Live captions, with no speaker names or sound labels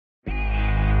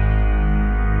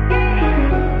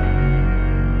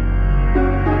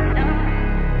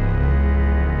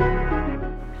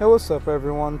What's up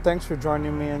everyone? Thanks for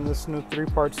joining me in this new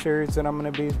 3-part series that I'm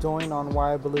going to be doing on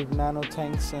why I believe nano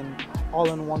tanks and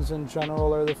all-in-ones in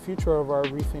general are the future of our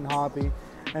reefing hobby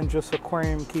and just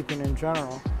aquarium keeping in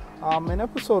general. In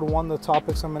episode 1, the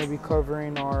topics I'm going to be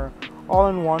covering are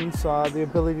all-in-ones, the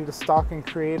ability to stock and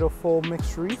create a full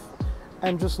mixed reef,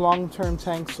 and just long-term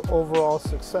tanks' overall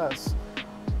success.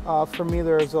 For me,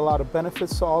 there's a lot of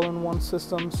benefits to all-in-one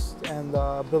systems, and the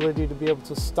ability to be able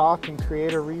to stock and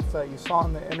create a reef that you saw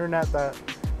on the internet that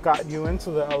got you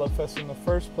into the LFS in the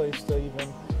first place to even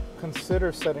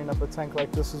consider setting up a tank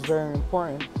like this is very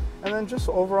important. And then just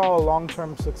overall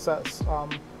long-term success. I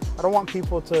don't want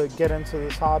people to get into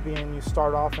this hobby and you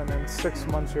start off and in 6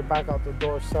 months you're back out the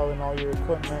door selling all your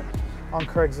equipment on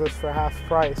Craigslist for half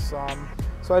price.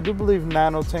 So I do believe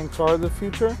nano tanks are the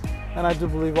future. And I do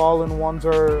believe all-in-ones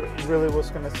are really what's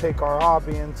going to take our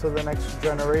hobby into the next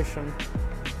generation.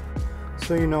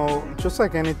 So, just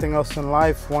like anything else in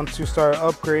life, once you start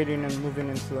upgrading and moving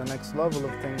into the next level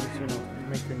of things, you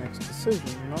make your next decision,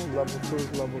 level 2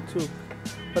 is level 2.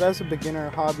 But as a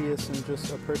beginner, hobbyist, and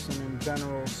just a person in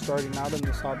general starting out in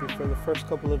this hobby for the first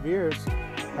couple of years,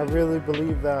 I really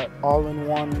believe that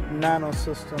all-in-one nano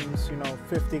systems,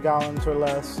 50 gallons or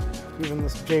less, even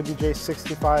this JBJ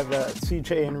 65 that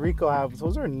CJ and Rico have,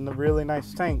 those are really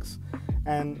nice tanks.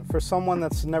 And for someone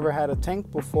that's never had a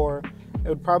tank before, it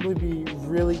would probably be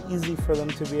really easy for them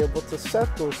to be able to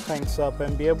set those tanks up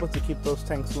and be able to keep those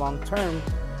tanks long term,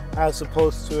 as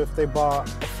opposed to if they bought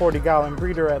a 40-gallon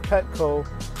breeder at Petco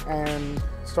and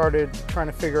started trying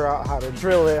to figure out how to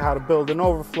drill it, how to build an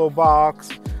overflow box,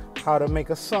 how to make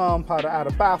a sump, how to add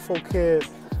a baffle kit,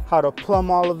 how to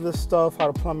plumb all of this stuff, how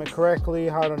to plumb it correctly,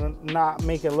 how to not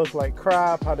make it look like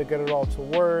crap, how to get it all to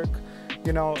work.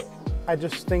 I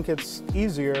just think it's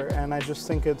easier, and I just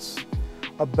think it's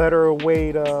a better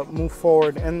way to move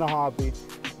forward in the hobby.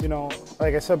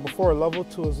 Like I said before, level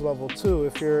 2 is level 2.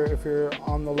 If you're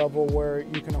on the level where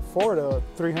you can afford a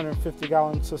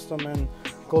 350-gallon system and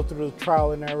go through the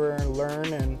trial and error and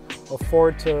learn, and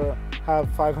afford to have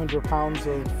 500 pounds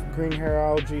of green hair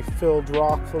algae filled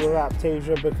rock full of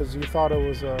aptasia because you thought it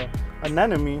was an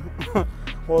anemone,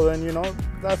 well then,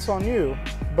 that's on you.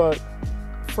 But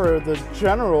for the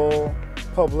general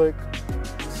public,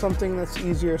 something that's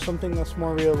easier, something that's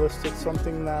more realistic,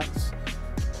 something that's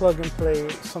plug and play,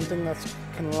 something that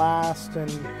can last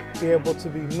and be able to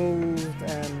be moved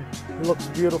and looks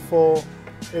beautiful,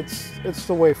 it's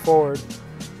the way forward.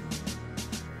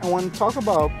 And when talk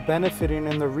about benefiting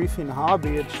in the reefing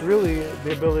hobby, it's really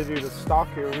the ability to stock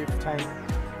your reef tank,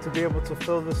 to be able to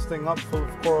fill this thing up full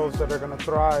of corals that are going to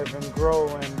thrive and grow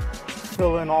and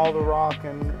fill in all the rock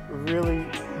and really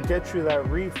get you that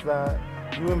reef that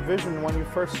you envisioned when you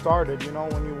first started.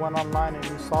 When you went online and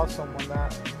you saw someone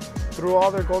that threw all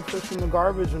their goldfish in the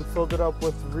garbage and filled it up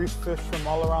with reef fish from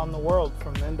all around the world,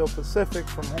 from the Indo-Pacific,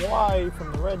 from Hawaii,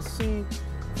 from the Red Sea,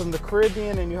 from the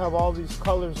Caribbean, and you have all these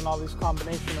colors and all these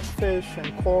combination of fish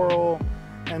and coral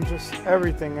and just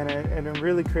everything in it, and it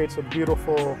really creates a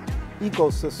beautiful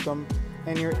ecosystem.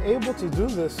 And you're able to do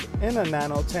this in a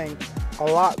nano tank a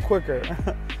lot quicker.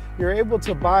 You're able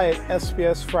to buy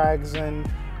SPS frags, and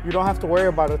you don't have to worry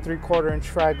about a 3/4 inch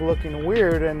frag looking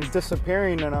weird and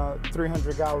disappearing in a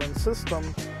 300-gallon system,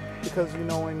 because in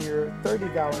your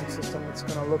 30-gallon system it's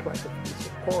going to look like a piece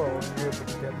of coral, and you're able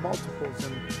to get multiples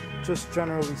and just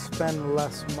generally spend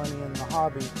less money in the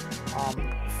hobby.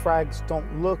 Frags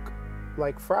don't look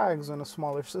like frags in a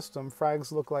smaller system.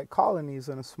 Frags look like colonies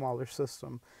in a smaller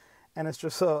system. And it's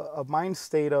just a mind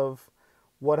state of,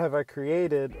 what have I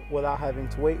created without having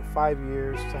to wait 5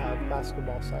 years to have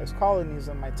basketball-sized colonies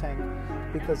in my tank,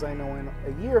 because I know in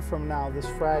a year from now this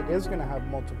frag is going to have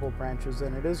multiple branches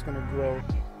and it is going to grow,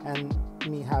 and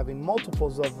me having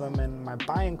multiples of them and my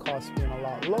buying costs being a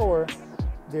lot lower,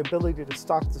 the ability to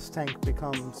stock this tank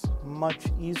becomes much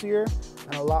easier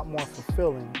and a lot more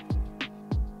fulfilling.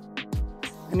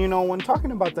 And when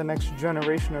talking about the next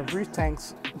generation of reef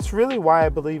tanks, it's really why I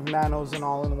believe nanos and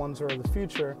all-in-ones are the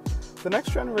future. The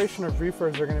next generation of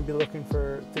reefers are going to be looking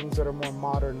for things that are more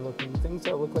modern looking, things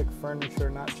that look like furniture,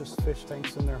 not just fish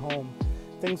tanks in their home,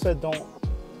 things that don't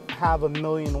have a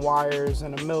million wires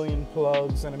and a million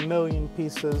plugs and a million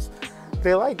pieces.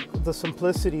 They like the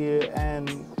simplicity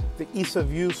and the ease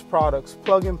of use products,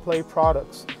 plug and play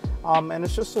products. And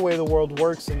it's just the way the world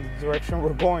works and the direction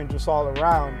we're going just all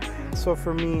around. So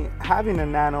for me, having a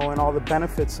nano and all the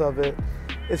benefits of it,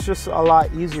 it's just a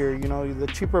lot easier. The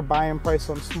cheaper buy-in price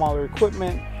on smaller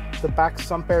equipment, the back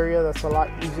sump area, that's a lot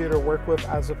easier to work with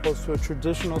as opposed to a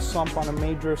traditional sump on a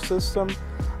major system.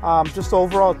 Just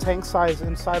overall tank size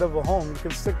inside of a home, you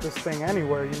can stick this thing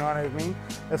anywhere, you know what I mean?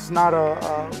 It's not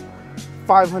a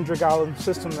 500-gallon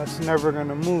system that's never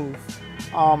gonna move.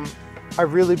 I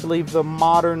really believe the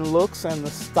modern looks and the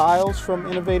styles from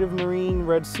Innovative Marine,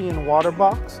 Red Sea, and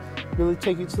Waterbox really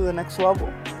take you to the next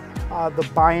level. The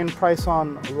buy-in price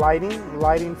on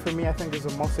lighting for me, I think, is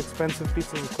the most expensive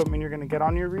piece of equipment you're gonna get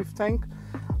on your reef tank.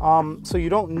 So you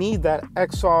don't need that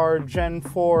XR Gen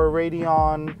 4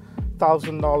 Radeon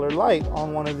 $1,000 light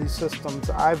on one of these systems.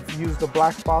 I've used a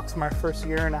black box my first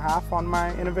year and a half on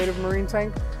my Innovative Marine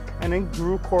tank, and it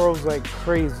grew corals like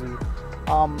crazy.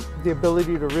 The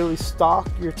ability to really stock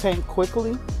your tank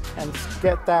quickly and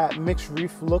get that mixed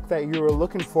reef look that you were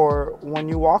looking for when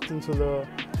you walked into the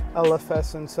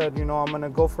LFS and said, you know, I'm gonna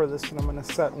go for this and I'm gonna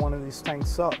set one of these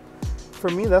tanks up. For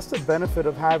me, that's the benefit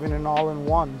of having an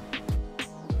all-in-one.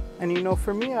 And you know,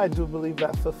 for me, I do believe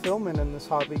that fulfillment in this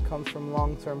hobby comes from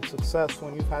long-term success.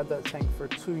 When you've had that tank for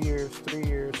 2 years, 3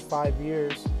 years, 5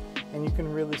 years, and you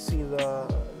can really see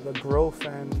the growth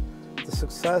and the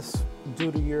success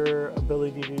due to your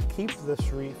ability to keep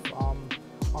this reef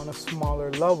on a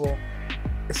smaller level.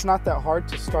 It's not that hard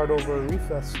to start over a reef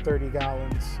that's 30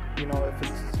 gallons. You know, if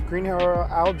it's green hair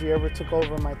algae ever took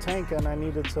over my tank and I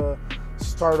needed to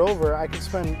start over, I could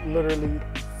spend literally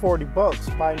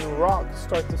 $40, buy new rock,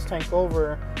 start this tank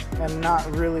over, and not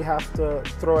really have to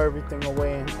throw everything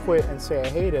away and quit and say I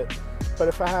hate it. But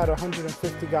if I had a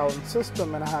 150-gallon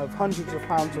system and I have hundreds of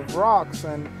pounds of rocks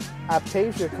and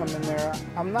Aptasia come in there,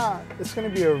 it's gonna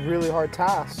be a really hard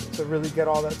task to really get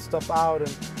all that stuff out, and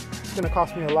it's gonna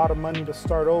cost me a lot of money to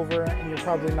start over, and you're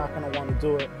probably not gonna wanna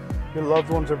do it. Your loved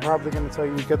ones are probably gonna tell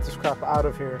you, get this crap out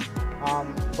of here.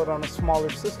 But on a smaller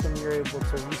system, you're able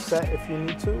to reset if you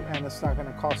need to, and it's not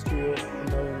gonna cost you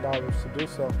 $1 million to do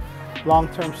so.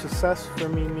 Long-term success for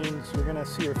me means you're gonna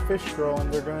see your fish grow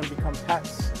and they're gonna become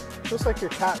pets. Just like your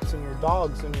cats and your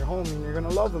dogs in your home, and you're gonna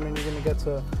love them and you're gonna get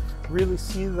to really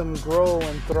see them grow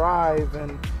and thrive,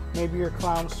 and maybe your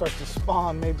clowns start to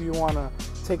spawn, maybe you wanna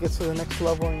take it to the next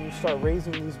level and you start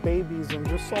raising these babies, and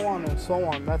just so on and so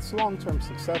on. That's long-term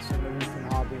success in the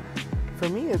reefing hobby. For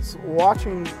me, it's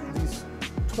watching these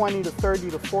 20 to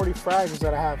 30 to 40 frags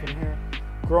that I have in here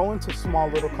grow into small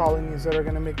little colonies that are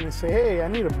gonna make me say, hey, I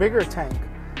need a bigger tank.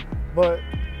 But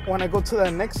when I go to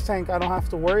that next tank, I don't have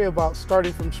to worry about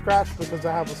starting from scratch because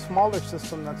I have a smaller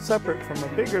system that's separate from a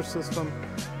bigger system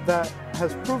that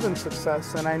has proven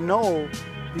success. And I know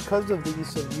because of the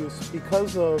ease of use,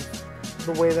 because of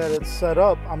the way that it's set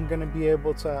up, I'm gonna be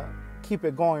able to keep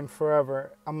it going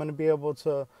forever. I'm gonna be able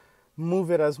to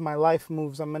move it as my life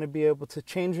moves. I'm going to be able to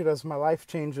change it as my life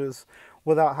changes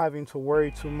without having to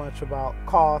worry too much about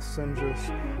costs and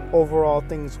just overall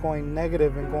things going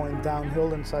negative and going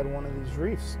downhill inside one of these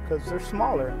reefs, because they're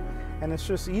smaller and it's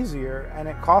just easier and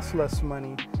it costs less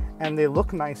money and they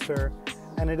look nicer,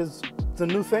 and it is the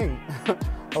new thing.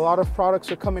 A lot of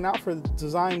products are coming out for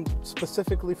designed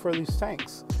specifically for these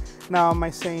tanks. Now, am I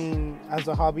saying as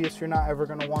a hobbyist you're not ever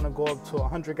going to want to go up to a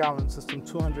 100-gallon system,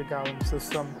 200-gallon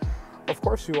system? Of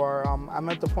course you are. I'm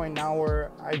at the point now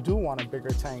where I do want a bigger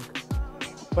tank,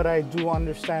 but I do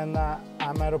understand that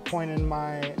I'm at a point in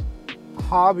my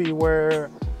hobby where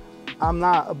I'm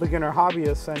not a beginner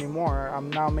hobbyist anymore. I'm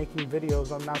now making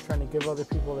videos. I'm now trying to give other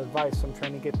people advice. I'm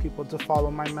trying to get people to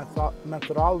follow my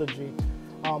methodology.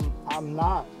 I'm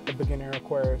not a beginner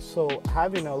aquarist, so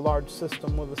having a large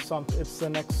system with a sump, it's the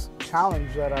next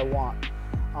challenge that I want.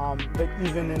 But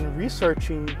even in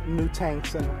researching new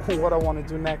tanks and what I want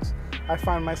to do next, I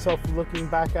find myself looking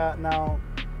back at now,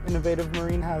 Innovative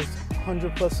Marine has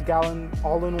 100+ gallon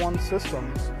all-in-one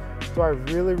systems. Do I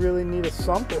really need a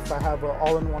sump if I have an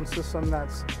all-in-one system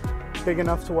that's big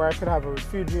enough to where I could have a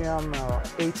refugium,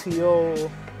 ATO,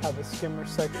 have a skimmer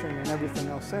section, and everything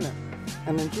else in it?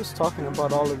 And then just talking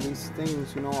about all of these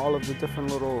things, you know, all of the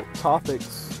different little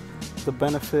topics, the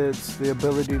benefits, the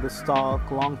ability to stock,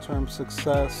 long-term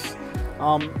success,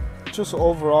 just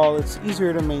overall it's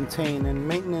easier to maintain, and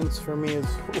maintenance for me is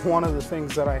one of the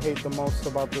things that I hate the most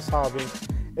about this hobby.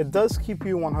 It does keep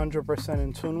you 100%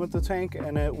 in tune with the tank,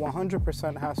 and it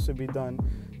 100% has to be done.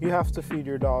 You have to feed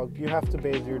your dog, you have to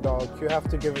bathe your dog, you have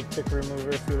to give it tick remover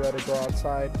if you let it go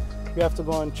outside, you have to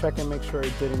go and check and make sure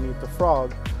it didn't eat the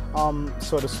frog,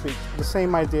 so to speak. The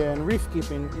same idea in reef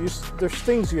keeping. There's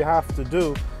things you have to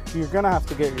do. You're gonna have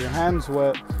to get your hands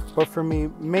wet, but for me,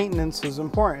 maintenance is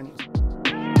important.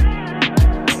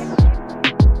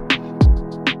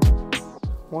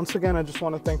 Once again, I just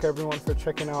want to thank everyone for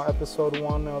checking out episode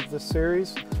 1 of this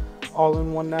series.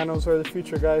 All-in-one nanos are the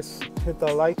future, guys. Hit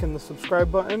the like and the subscribe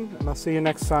button, and I'll see you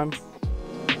next time.